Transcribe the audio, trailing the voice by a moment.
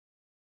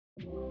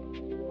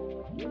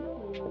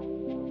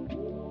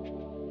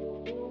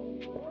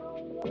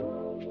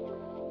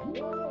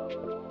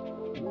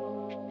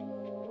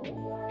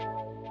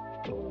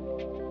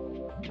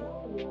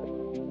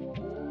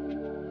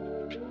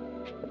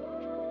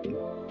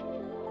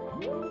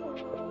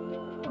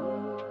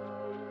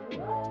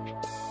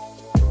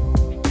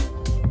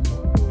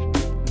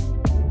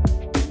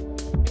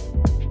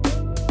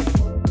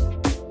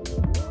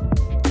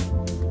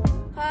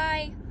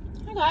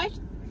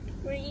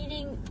We're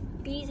eating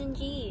B's and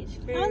G's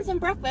for on some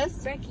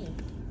breakfast. brekkie.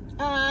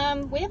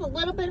 We have a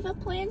little bit of a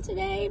plan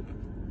today.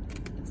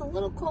 It's a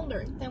little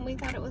colder than we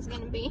thought it was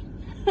going to be.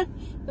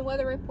 The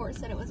weather report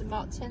said it was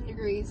about 10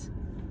 degrees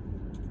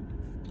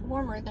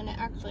warmer than it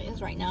actually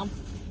is right now.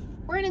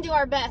 We're going to do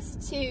our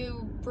best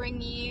to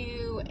bring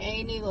you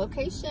a new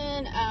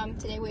location.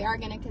 Today we are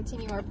going to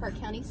continue our Parke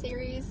County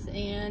series,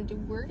 and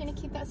we're going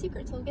to keep that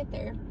secret till we get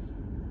there.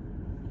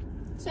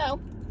 So,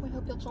 we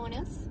hope you'll join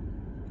us.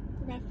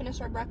 We're going to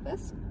finish our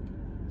breakfast.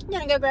 I'm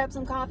going to go grab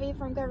some coffee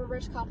from Phillips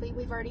Bridge Coffee.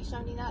 We've already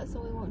shown you that, so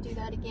we won't do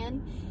that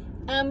again.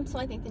 So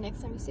I think the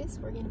next time you see us,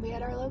 we're going to be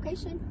at our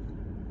location.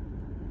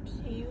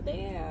 See you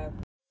there.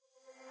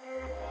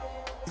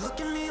 You look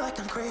at me like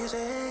I'm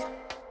crazy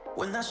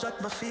when I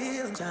shut my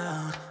feelings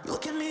down. You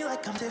look at me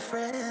like I'm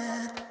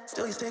different,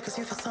 still you stay cause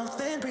you feel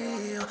something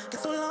real. Get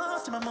so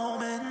lost in my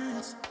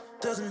moments,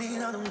 doesn't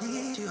mean I don't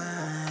need you.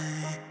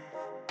 I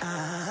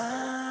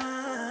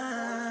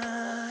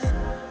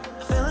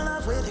fell in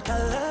love with your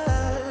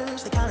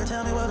colors, they kinda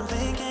tell me what I'm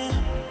thinking.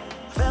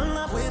 I fell in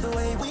love with the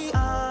way we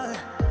are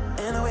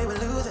and the way we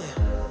lose it.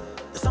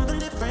 There's something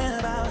different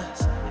about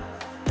us,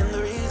 and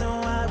the reason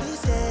why we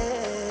stay.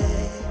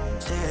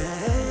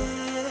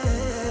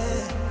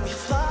 We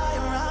fly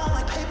around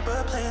like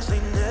paper planes, they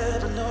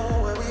never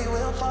know where we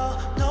will fall.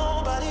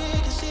 Nobody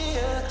can see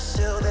us,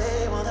 still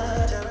they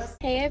wanna tear us.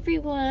 Hey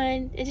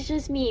everyone, it's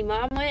just me.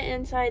 Mom went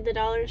inside the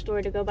dollar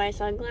store to go buy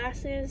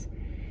sunglasses.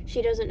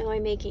 She doesn't know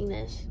I'm making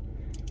this.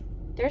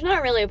 There's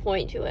not really a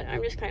point to it.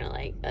 I'm just kind of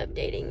like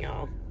updating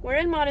y'all. We're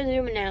in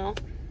Montezuma now.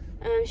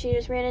 She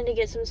just ran in to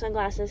get some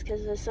sunglasses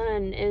because the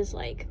sun is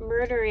like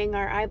murdering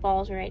our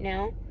eyeballs right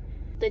now.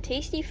 The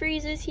Tasty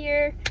Freeze is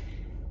here.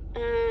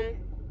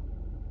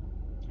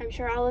 I'm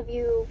sure all of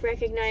you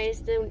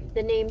recognize the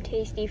name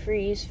Tasty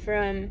Freeze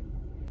from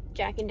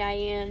Jack and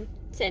Diane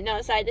sitting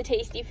outside the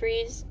Tasty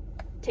Freezes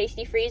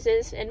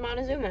in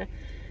Montezuma.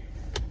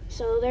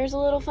 So there's a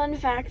little fun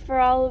fact for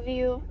all of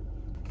you.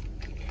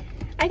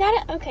 I got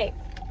it. Okay,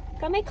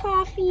 got my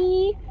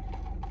coffee,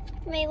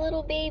 my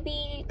little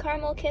baby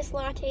caramel kiss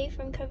latte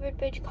from Covered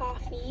Bridge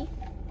Coffee.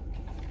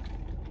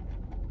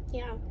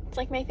 Yeah, it's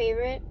like my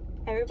favorite.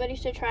 Everybody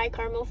should try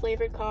caramel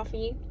flavored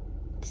coffee.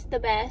 It's the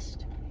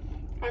best.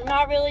 I'm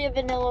not really a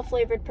vanilla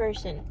flavored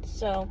person,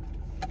 so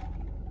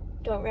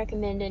don't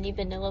recommend any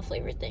vanilla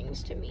flavored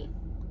things to me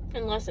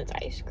unless it's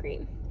ice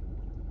cream.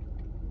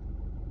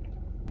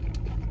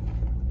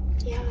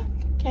 Yeah,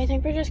 I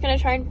think we're just gonna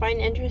try and find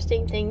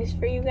interesting things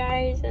for you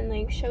guys and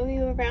like show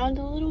you around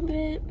a little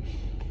bit.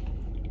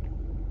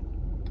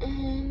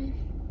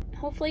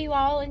 Hopefully you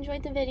all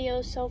enjoyed the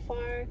videos so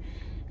far,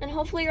 and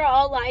hopefully you're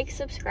all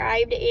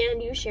subscribed,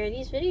 and you share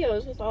these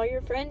videos with all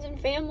your friends and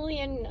family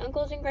and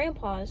uncles and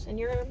grandpas and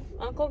your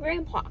uncle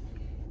grandpa.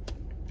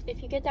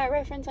 If you get that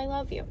reference, I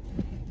love you,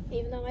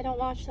 even though I don't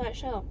watch that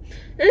show.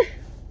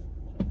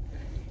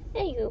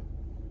 Anywho,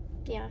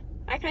 yeah,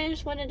 I kind of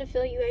just wanted to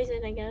fill you guys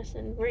in, I guess,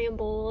 and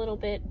ramble a little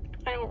bit.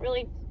 I don't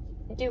really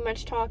do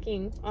much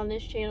talking on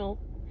this channel.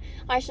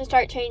 I should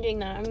start changing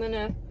that.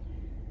 I'm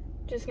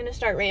just gonna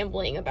start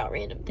rambling about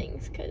random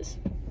things, because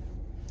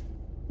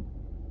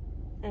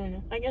I don't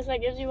know. I guess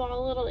that gives you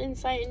all a little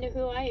insight into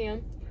who I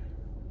am.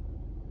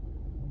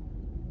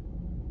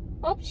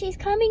 Oh, she's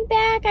coming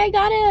back. I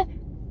gotta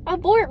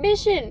abort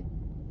mission.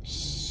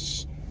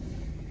 Shh.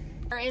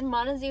 We're in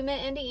Montezuma,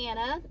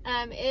 Indiana.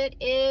 It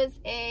is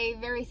a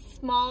very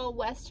small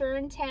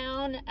western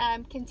town,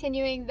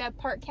 continuing the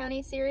Parke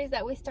County series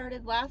that we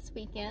started last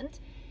weekend.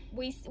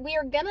 We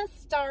are gonna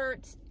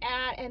start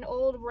at an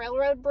old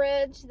railroad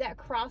bridge that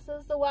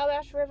crosses the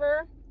Wabash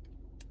River.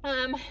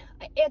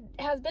 It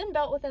has been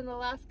built within the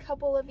last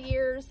couple of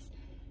years,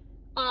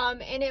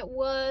 and it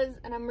was,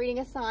 and I'm reading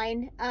a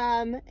sign,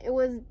 it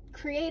was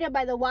created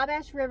by the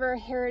Wabash River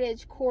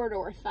Heritage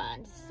Corridor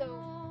Fund. So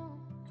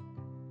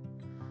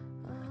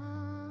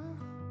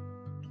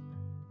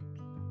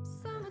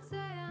Some would say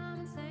I'm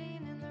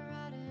insane in the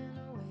right and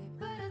the way,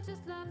 but I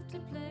just love to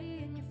play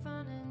and you're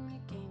fun in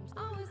your games.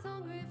 Always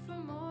hungry for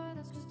more,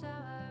 that's just how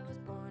I was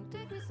born.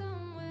 Take me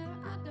somewhere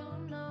I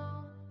don't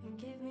know and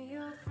give me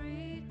your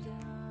freedom.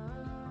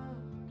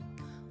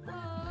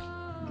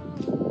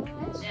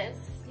 bridges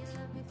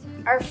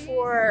are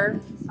for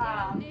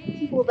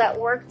people that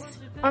worked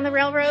on the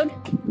railroad.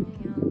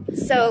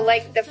 So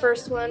like the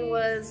first one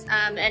was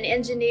an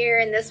engineer,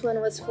 and this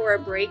one was for a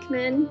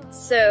brakeman.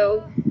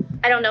 So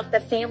I don't know if the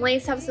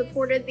families have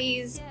supported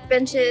these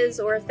benches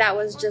or if that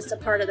was just a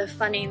part of the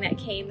funding that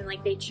came and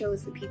like they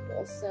chose the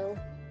people. So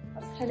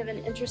that's kind of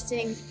an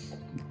interesting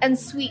and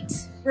sweet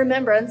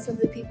remembrance of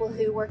the people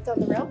who worked on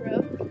the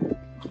railroad.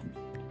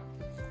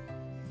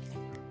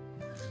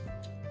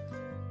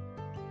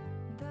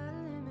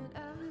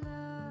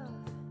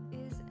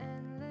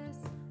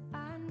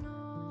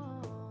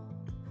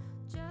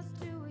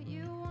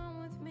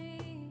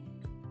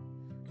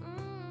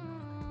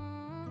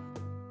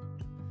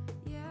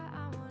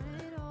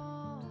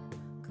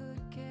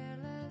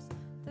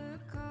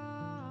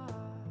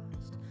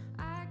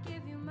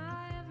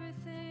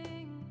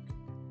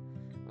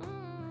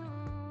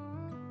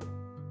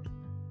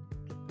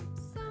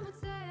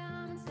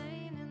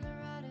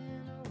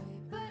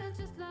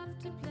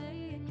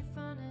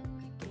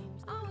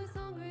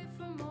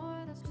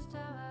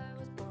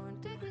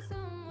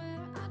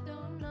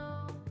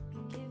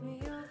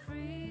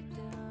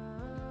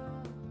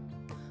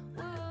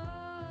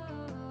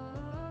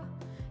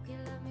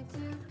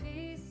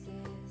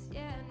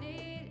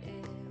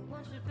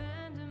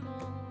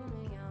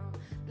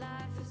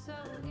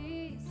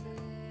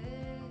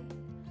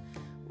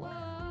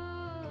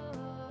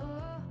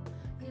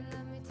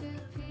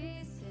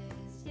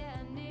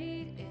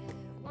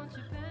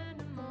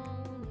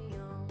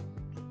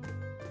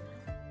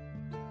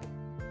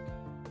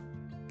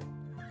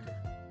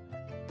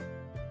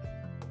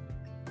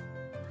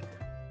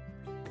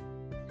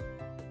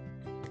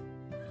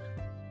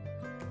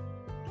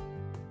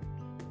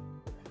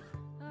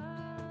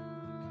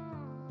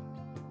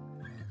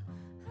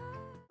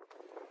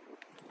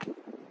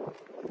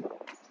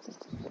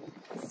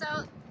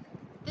 So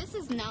this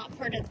is not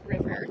part of the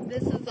river.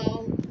 This is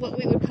all what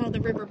we would call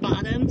the river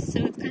bottom,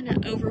 so it's kind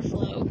of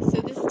overflow.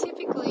 So this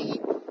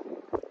typically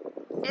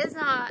is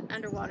not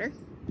underwater.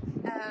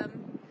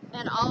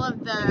 And all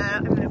of the,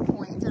 I'm going to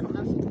point, I don't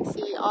know if you can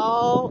see,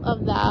 all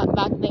of that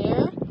back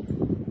there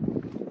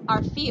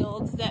are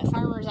fields that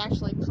farmers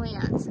actually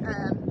plant.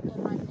 And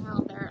right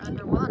now they're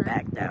underwater.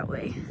 Back that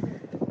way.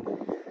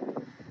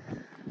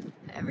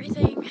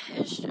 Everything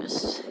is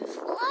just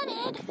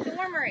flooded. The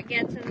warmer it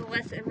gets and the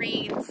less it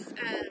rains,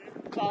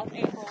 well,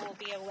 April will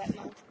be a wet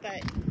month,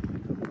 but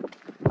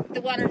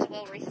the waters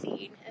will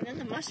recede. And then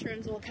the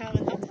mushrooms will come,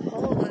 and that's a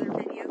whole other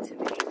video to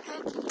make.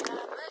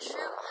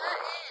 Mushroom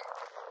hunting!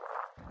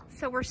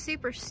 So we're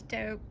super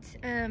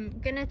stoked.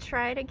 Gonna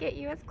try to get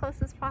you as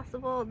close as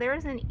possible.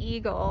 There's an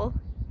eagle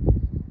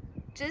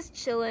just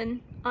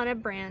chilling on a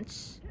branch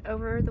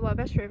over the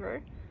Wabash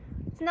River.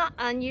 It's not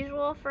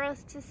unusual for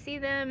us to see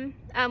them.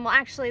 Well,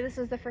 actually, this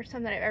is the first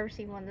time that I've ever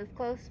seen one this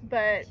close,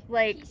 but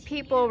like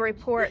people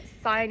report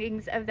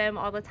sightings of them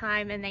all the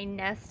time, and they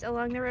nest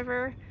along the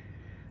river.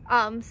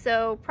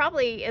 So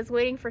probably is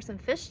waiting for some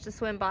fish to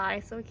swim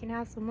by so we can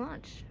have some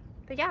lunch.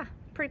 But yeah,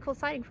 pretty cool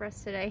sighting for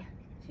us today.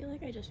 I feel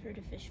like I just heard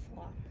a fish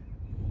flock.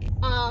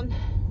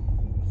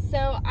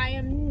 So I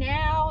am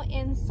now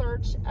in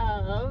search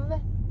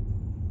of,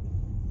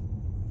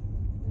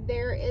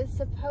 there is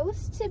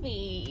supposed to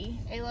be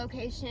a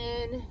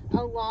location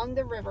along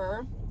the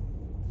river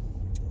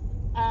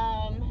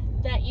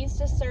that used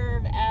to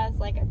serve as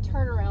like a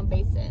turnaround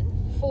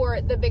basin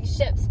for the big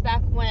ships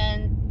back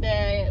when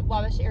the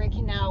Wabash Area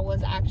Canal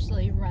was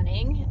actually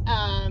running.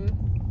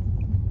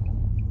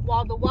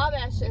 While the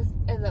Wabash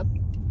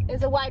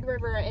is a wide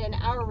river in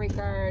our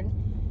regard,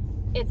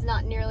 it's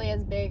not nearly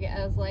as big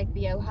as like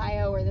the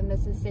Ohio or the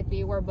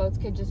Mississippi, where boats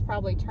could just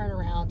probably turn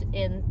around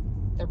in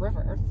the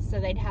river. So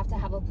they'd have to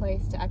have a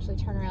place to actually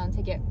turn around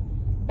to get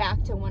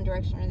back to one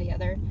direction or the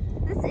other.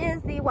 This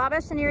is the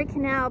Wabash and Erie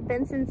Canal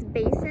Benson's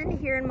Basin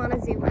here in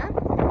Montezuma.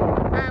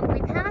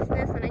 We passed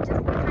this and I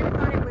just kind of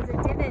thought it was a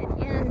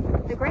divot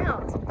in the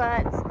ground,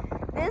 but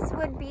this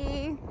would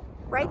be,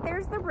 right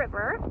there's the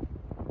river.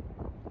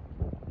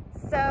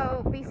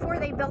 So before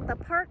they built the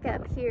park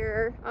up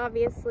here,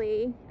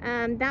 obviously,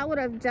 that would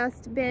have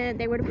just been,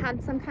 they would have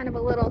had some kind of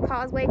a little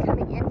causeway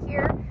coming in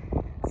here.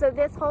 So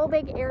this whole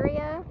big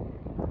area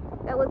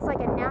that looks like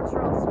a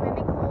natural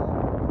swimming hole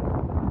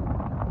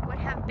would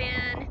have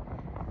been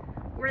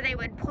where they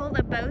would pull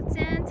the boats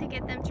in to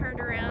get them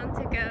turned around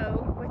to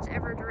go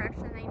whichever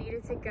direction they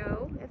needed to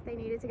go, if they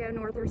needed to go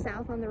north or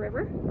south on the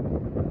river.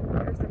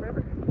 There's the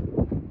river.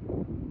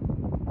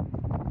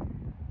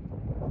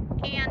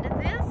 And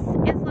this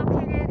is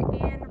located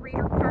in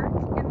Reeder Park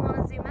in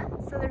Montezuma.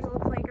 So there's a little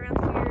playground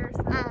here.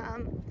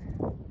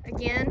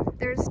 Again,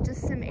 there's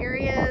just some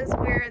areas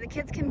where the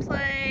kids can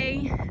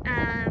play,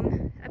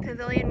 a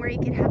pavilion where you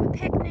can have a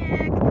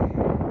picnic.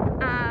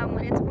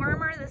 When it's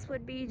warmer, this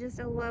would be just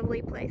a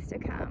lovely place to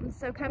come.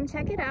 So come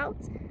check it out.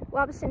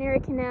 Wabash and Erie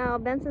Canal,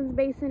 Benson's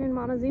Basin in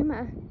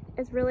Montezuma.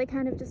 It's really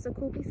kind of just a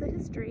cool piece of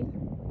history.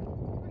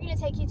 We're going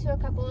to take you to a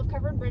couple of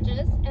covered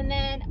bridges, and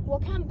then we'll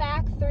come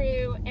back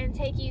through and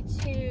take you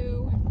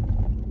to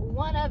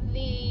one of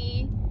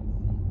the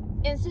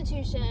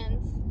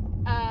institutions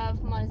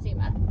of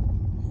Montezuma.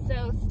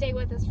 So stay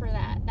with us for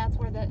that. That's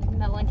where the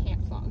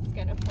Mellencamp song is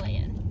going to play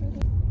in.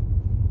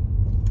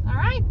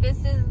 Alright, this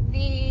is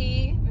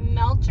the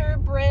Melcher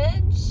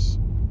Bridge,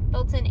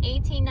 built in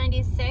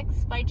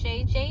 1896 by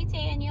J.J.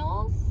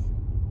 Daniels.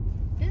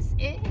 This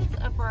is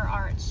Upper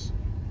Arch.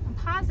 I'm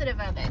positive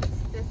of it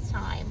this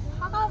time.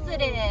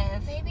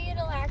 Positive. Maybe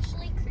it'll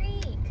actually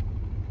creak.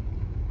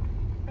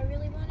 I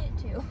really want it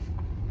to.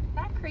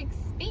 That creek,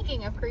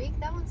 speaking of creek,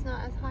 that one's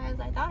not as high as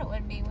I thought it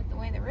would be with the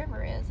way the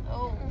river is.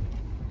 Oh,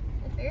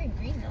 It's very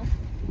green though.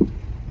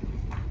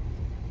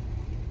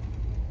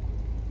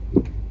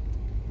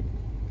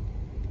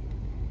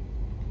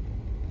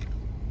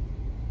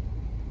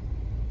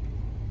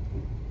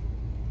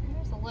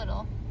 there's a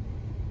little.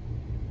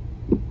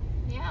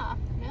 Yeah,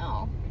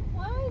 no.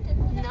 Why did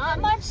Not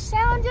much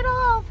sound at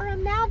all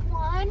from that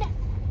one.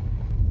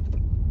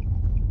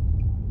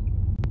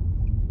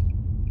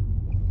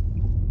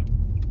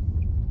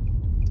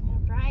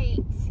 All right,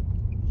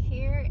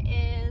 here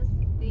is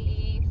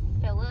the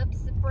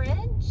Phillips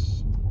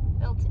Bridge,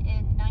 built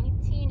in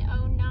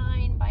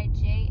 1909 by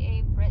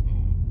J.A.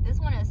 Brin. This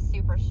one is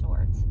super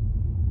short.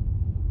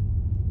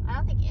 I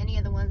don't think any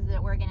of the ones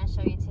that we're going to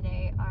show you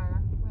today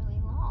are really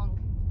long.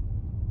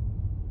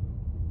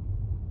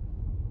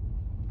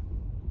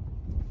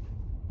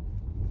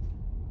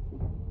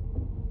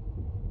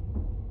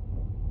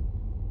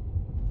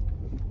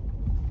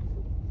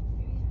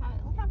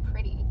 Look how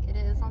pretty it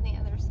is on the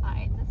other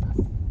side. This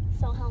is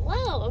So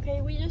hello,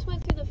 okay, we just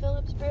went through the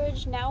Phillips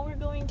Bridge. Now we're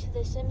going to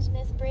the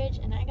Smith Bridge,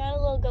 and I got a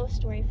little ghost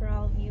story for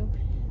all of you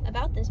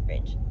about this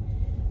bridge.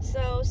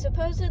 So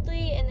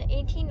supposedly in the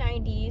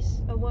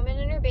 1890s, a woman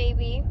and her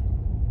baby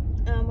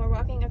were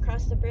walking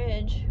across the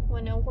bridge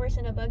when a horse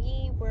and a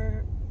buggy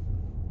were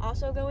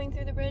also going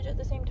through the bridge at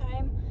the same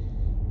time.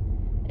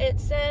 It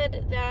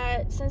said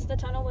that since the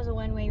tunnel was a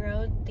one-way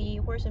road, the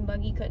horse and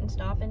buggy couldn't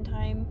stop in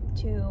time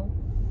to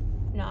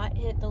not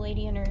hit the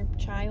lady and her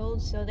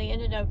child, so they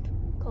ended up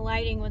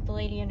colliding with the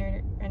lady and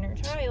her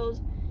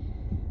child,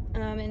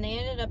 and they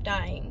ended up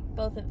dying,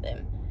 both of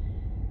them.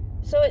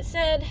 So it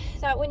said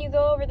that when you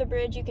go over the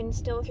bridge, you can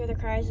still hear the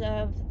cries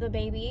of the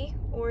baby,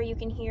 or you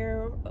can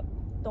hear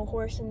the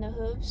horse and the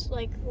hooves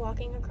like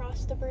walking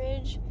across the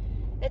bridge.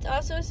 It's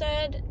also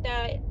said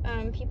that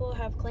people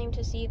have claimed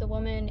to see the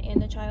woman and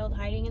the child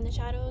hiding in the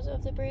shadows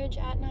of the bridge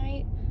at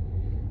night,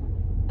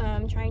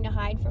 trying to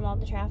hide from all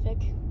the traffic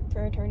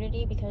for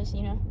eternity because,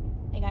 you know,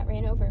 they got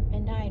ran over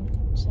and died.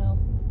 So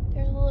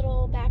there's a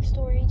little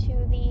backstory to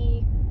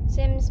the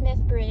Smith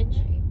Bridge.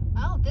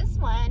 Oh, this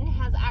one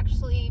has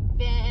actually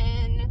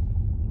been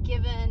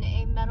given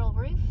a metal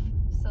roof,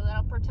 so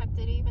that'll protect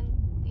it even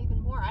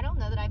more. I don't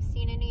know that I've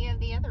seen any of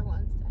the other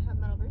ones that have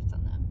metal roofs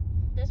on them.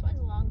 This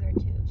one's longer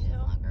too. It is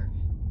longer.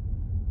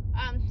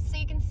 So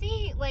you can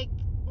see, like,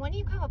 when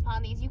you come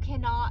upon these, you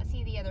cannot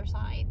see the other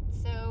side.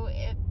 So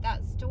if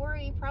that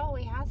story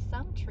probably has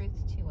some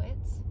truth to it.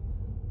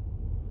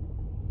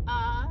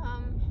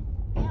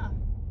 Yeah.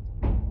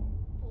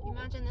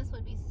 Imagine this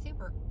would be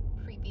super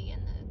creepy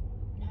in the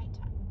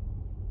nighttime.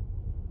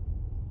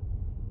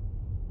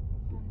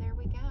 And there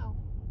we go.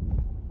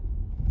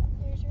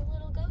 There's your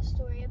little ghost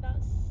story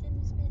about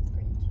Smith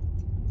Bridge.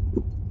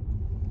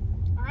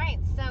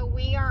 Alright, so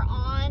we are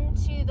on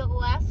to the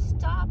last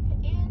stop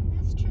in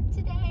this trip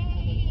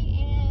today,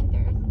 and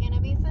there's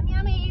gonna be some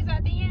yummies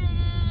at the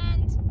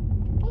end.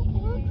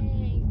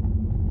 Yay.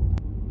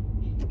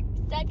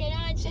 Sucking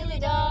on chili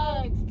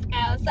dogs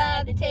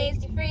outside the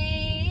Tasty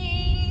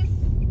Freeze.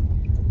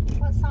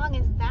 What song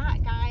is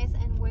that, guys,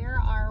 and where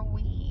are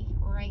we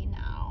right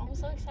now? I'm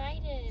so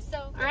excited.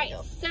 Alright,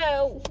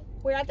 so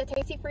we're at the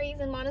Tasty Freeze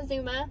in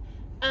Montezuma.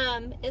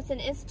 It's an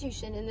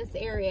institution in this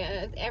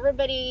area.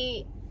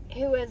 Everybody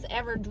who has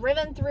ever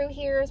driven through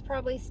here has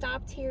probably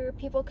stopped here.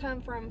 People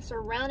come from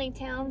surrounding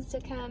towns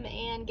to come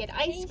and get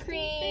ice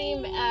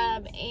cream,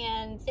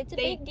 and it's a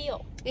big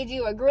deal. They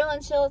do a grill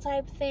and chill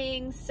type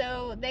thing.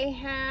 So they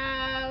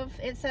have,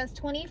 it says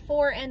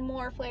 24 and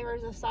more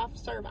flavors of soft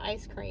serve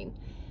ice cream.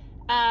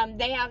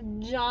 They have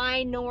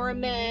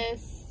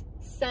ginormous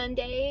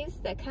sundaes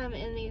that come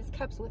in these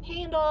cups with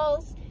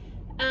handles.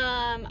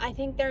 I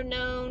think they're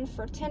known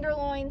for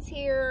tenderloins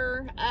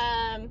here.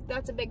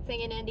 That's a big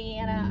thing in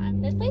Indiana.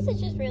 This place is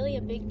just really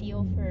a big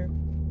deal for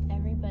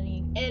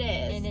everybody. It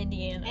is. In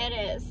Indiana. It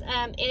is.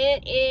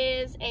 It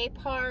is a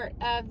part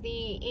of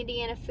the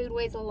Indiana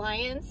Foodways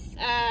Alliance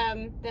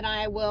that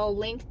I will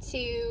link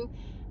to,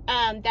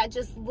 that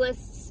just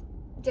lists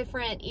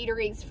different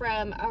eateries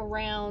from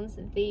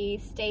around the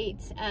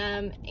state,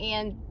 and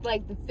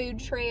like the food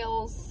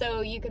trails.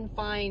 So you can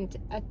find,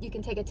 you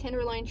can take a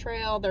tenderloin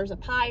trail, there's a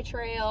pie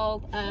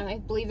trail,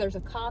 I believe there's a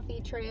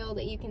coffee trail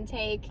that you can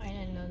take. I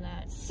didn't know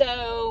that.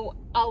 So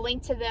I'll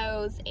link to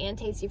those, and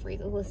Tasty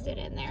Freeze is listed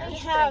in there. We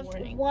have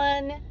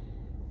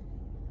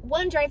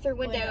one drive-through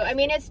window. I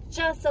mean, it's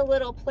just a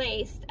little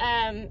place,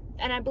 and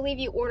I believe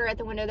you order at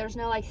the window. There's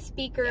no like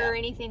speaker or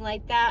anything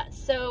like that.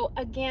 So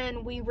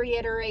again, we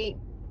reiterate,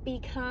 be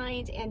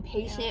kind and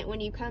patient when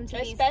you come to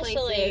these places.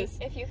 Especially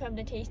if you come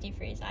to Tasty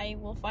Freeze. I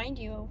will find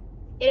you.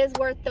 It is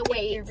worth the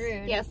wait. You're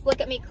rude. Yes, look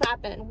at me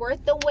clapping.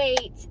 Worth the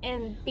wait,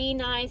 and be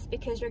nice,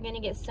 because you're going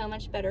to get so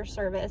much better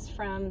service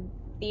from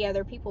the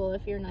other people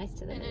if you're nice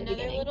to them in the beginning.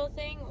 And another little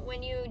thing,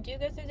 when you do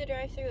go through the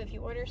drive-thru, if you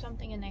order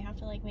something and they have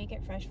to like make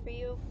it fresh for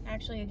you,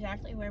 actually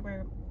exactly where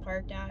we're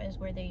parked at is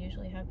where they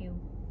usually have you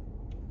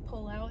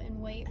pull out and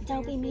wait for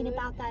Don't your be mean food.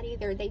 about that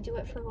either. They do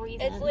it for a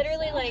reason. It's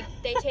literally so. like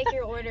they take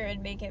your order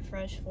and make it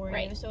fresh for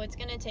Right. you, so it's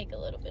gonna take a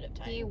little bit of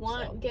time. Do you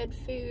want good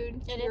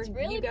food? And it's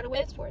really, you gotta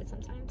wait it's for it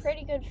sometimes.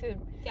 pretty good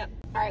food. Yep.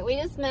 All right, we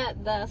just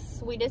met the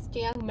sweetest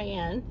young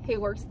man who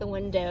works the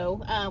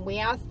window. We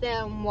asked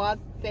them what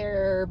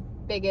their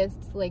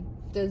biggest like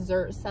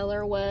dessert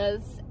seller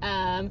was.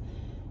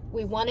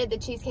 We wanted the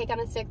cheesecake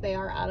on a stick. They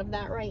are out of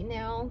that right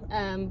now.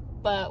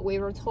 But we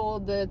were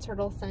told the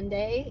turtle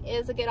sundae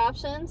is a good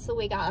option, so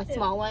we got a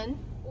small one.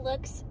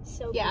 Looks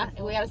so Yeah,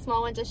 beautiful. we got a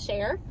small one to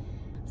share.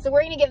 So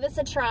we're gonna give this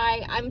a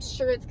try. I'm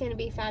sure it's gonna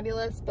be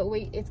fabulous, but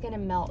it's gonna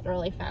melt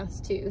really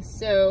fast too.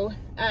 So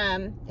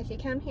if you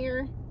come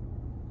here,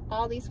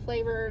 all these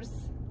flavors.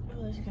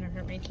 Oh, this is gonna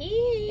hurt my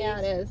teeth. Yeah,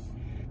 it is.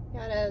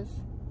 Yeah, it is.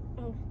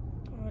 Oh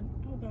god.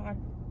 Oh god.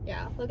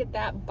 Yeah, look at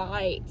that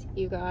bite,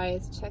 you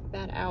guys. Check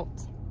that out.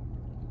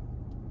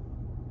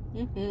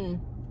 Mm-hmm.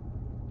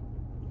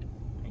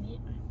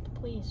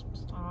 Please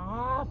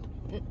stop.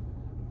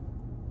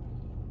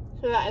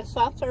 So that is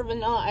soft serve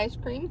vanilla ice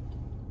cream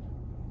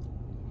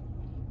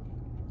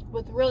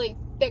with really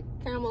thick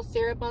caramel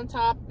syrup on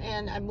top,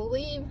 and I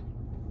believe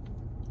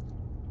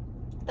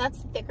that's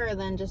thicker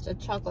than just a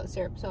chocolate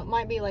syrup, so it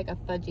might be like a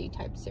fudgy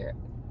type syrup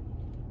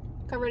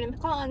covered in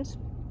pecans.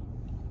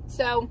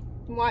 So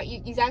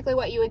exactly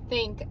what you would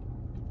think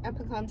a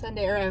pecan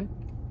sundae or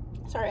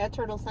a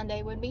turtle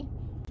sundae would be.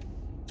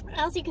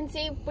 As you can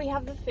see, we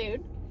have the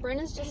food. Brin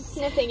is just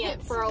sniffing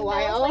it for a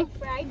while. Smells like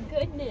fried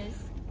goodness.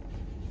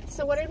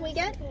 So what did we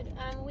get? Good.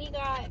 We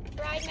got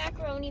fried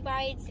macaroni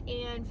bites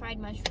and fried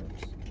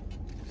mushrooms.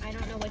 I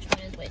don't know which one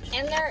is which.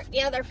 And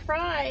they're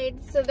fried,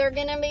 so they're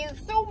gonna be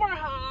super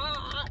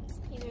hot.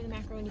 These are the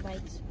macaroni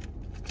bites.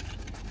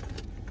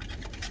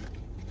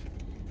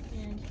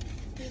 And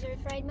these are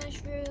fried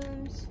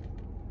mushrooms.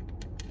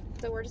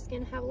 So we're just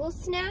gonna have a little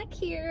snack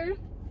here.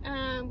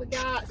 We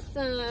got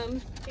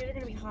some These are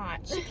gonna be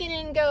hot. chicken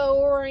and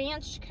go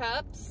ranch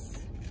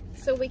cups,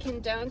 so we can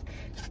dunk.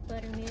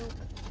 Buttermilk.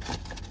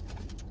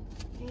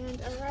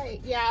 And all right,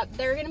 yeah,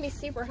 they're gonna be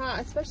super hot,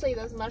 especially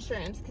those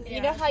mushrooms, because you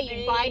Yeah, know how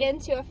you bite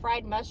into a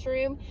fried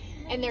mushroom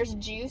and there's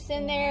juice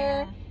in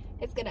there.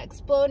 It's gonna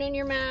explode in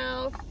your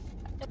mouth.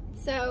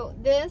 So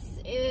this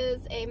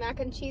is a mac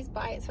and cheese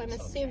bite, so I'm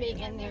assuming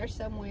in there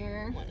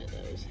somewhere. One of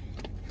those.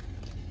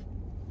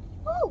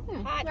 Oh,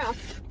 hot. yeah.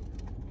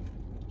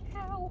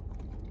 Ow.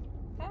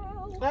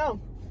 Ow. Oh,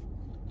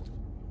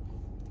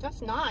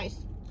 that's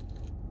nice.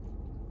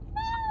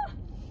 Ah,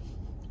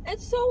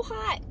 it's so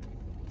hot.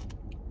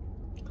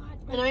 God,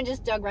 And I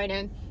just dug right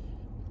in.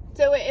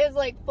 So it is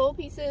like full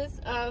pieces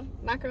of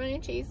macaroni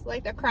and cheese,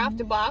 like the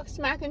Kraft box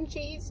mac and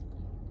cheese,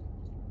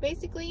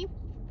 basically,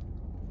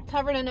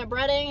 covered in a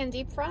breading and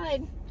deep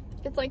fried.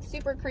 It's like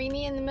super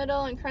creamy in the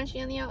middle and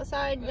crunchy on the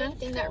outside,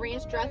 dunked in that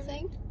ranch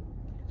dressing.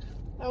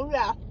 Oh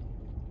yeah.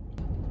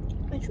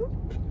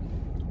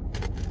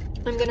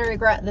 I'm gonna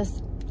regret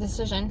this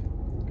decision.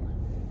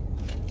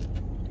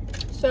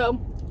 So,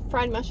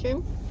 fried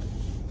mushroom.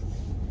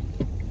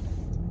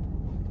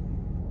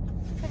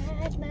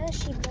 fried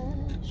mushy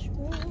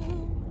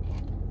mushroom.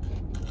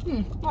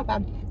 Not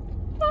bad.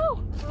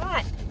 Oh,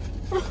 hot.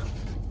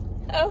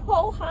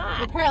 Oh,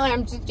 hot. Apparently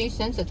I'm just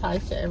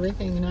desensitized to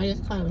everything and I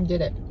just kind of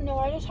did it. No,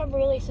 I just have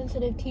really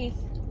sensitive teeth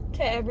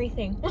to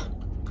everything.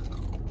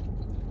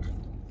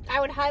 I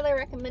would highly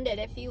recommend it.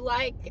 If you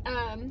like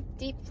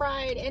deep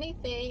fried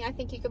anything, I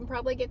think you can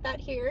probably get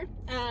that here.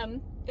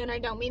 And I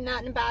don't mean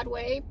that in a bad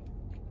way.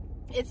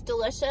 It's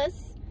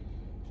delicious.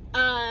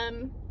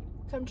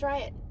 Come try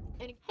it.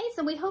 Hey,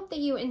 so we hope that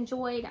you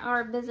enjoyed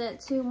our visit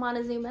to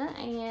Montezuma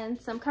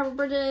and some covered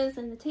bridges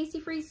and the Tasty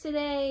Freeze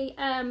today.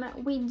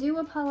 We do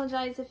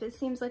apologize if it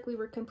seems like we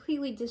were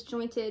completely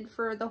disjointed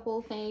for the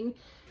whole thing.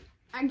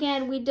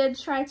 Again, we did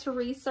try to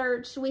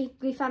research.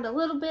 We found a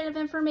little bit of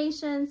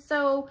information,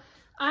 so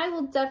I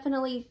will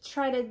definitely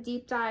try to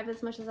deep dive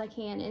as much as I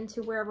can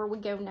into wherever we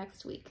go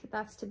next week.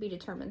 That's to be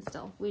determined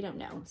still. We don't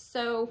know.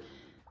 So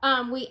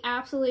we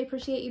absolutely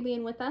appreciate you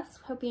being with us.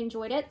 Hope you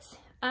enjoyed it.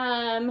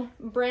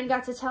 Brin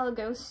got to tell a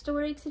ghost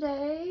story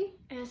today.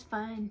 It was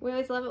fun. We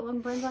always love it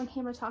when Brin's on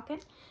camera talking.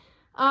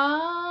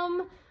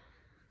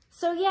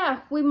 So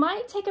yeah, we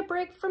might take a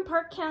break from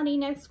Parke County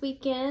next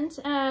weekend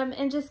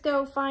and just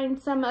go find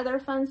some other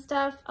fun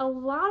stuff. A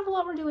lot of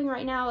what we're doing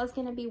right now is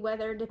going to be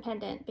weather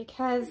dependent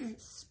because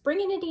spring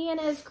in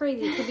Indiana is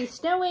crazy. It could be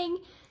snowing,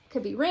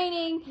 could be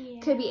raining,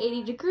 could be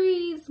 80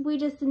 degrees. We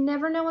just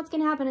never know what's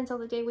going to happen until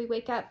the day we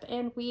wake up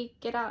and we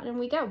get out and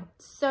we go.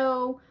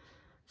 So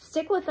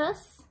stick with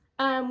us.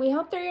 We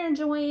hope that you're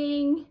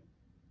enjoying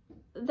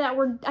that.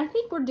 I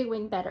think we're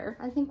doing better.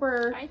 I think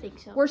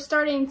so. we're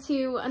starting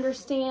to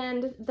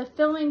understand the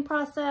filming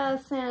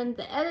process, and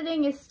the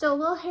editing is still a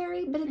little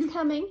hairy, but it's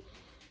coming.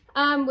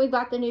 We've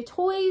got the new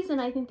toys,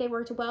 and I think they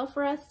worked well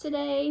for us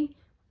today.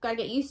 Gotta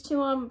get used to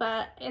them,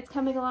 but it's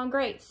coming along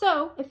great.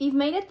 So if you've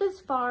made it this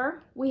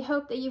far, we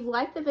hope that you've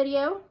liked the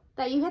video,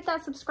 that you hit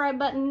that subscribe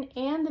button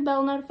and the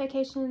bell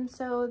notification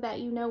so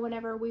that you know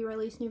whenever we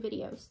release new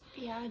videos.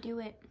 Yeah, do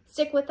it.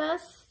 Stick with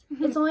us.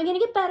 It's only going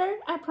to get better,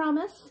 I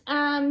promise.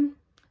 And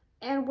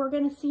we're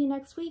going to see you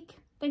next week.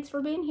 Thanks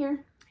for being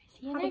here.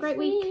 See you Have next a great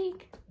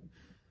week.